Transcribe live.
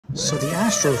So the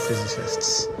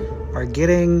astrophysicists are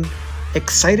getting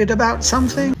excited about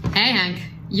something? Hey Hank,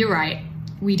 you're right.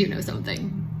 We do know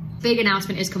something. Big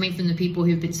announcement is coming from the people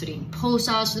who've been studying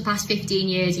pulsars for the past 15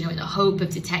 years, in the hope of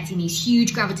detecting these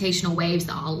huge gravitational waves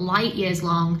that are light years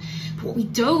long. But what we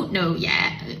don't know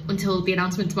yet, until the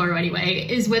announcement tomorrow anyway,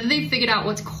 is whether they've figured out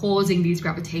what's causing these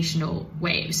gravitational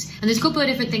waves. And there's a couple of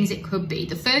different things it could be.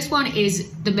 The first one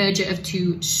is the merger of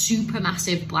two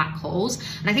supermassive black holes.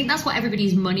 And I think that's what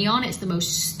everybody's money on. It's the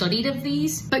most studied of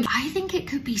these. But I think it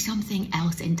could be something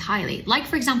else entirely. Like,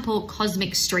 for example,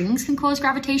 cosmic strings can cause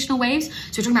gravitational waves. So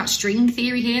we're talking about string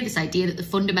theory here, this idea that the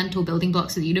fundamental building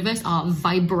blocks of the universe are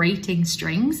vibrating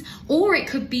strings. Or it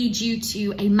could be due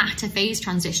to a matter phase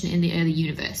transition in the early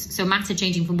universe. So matter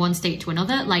changing from one state to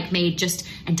another, like made just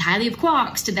entirely of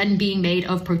quarks to then being made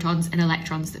of protons and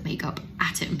electrons that make up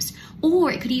atoms.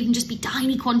 Or it could even just be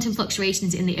tiny quantum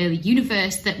fluctuations in the early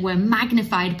universe that were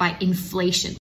magnified by inflation.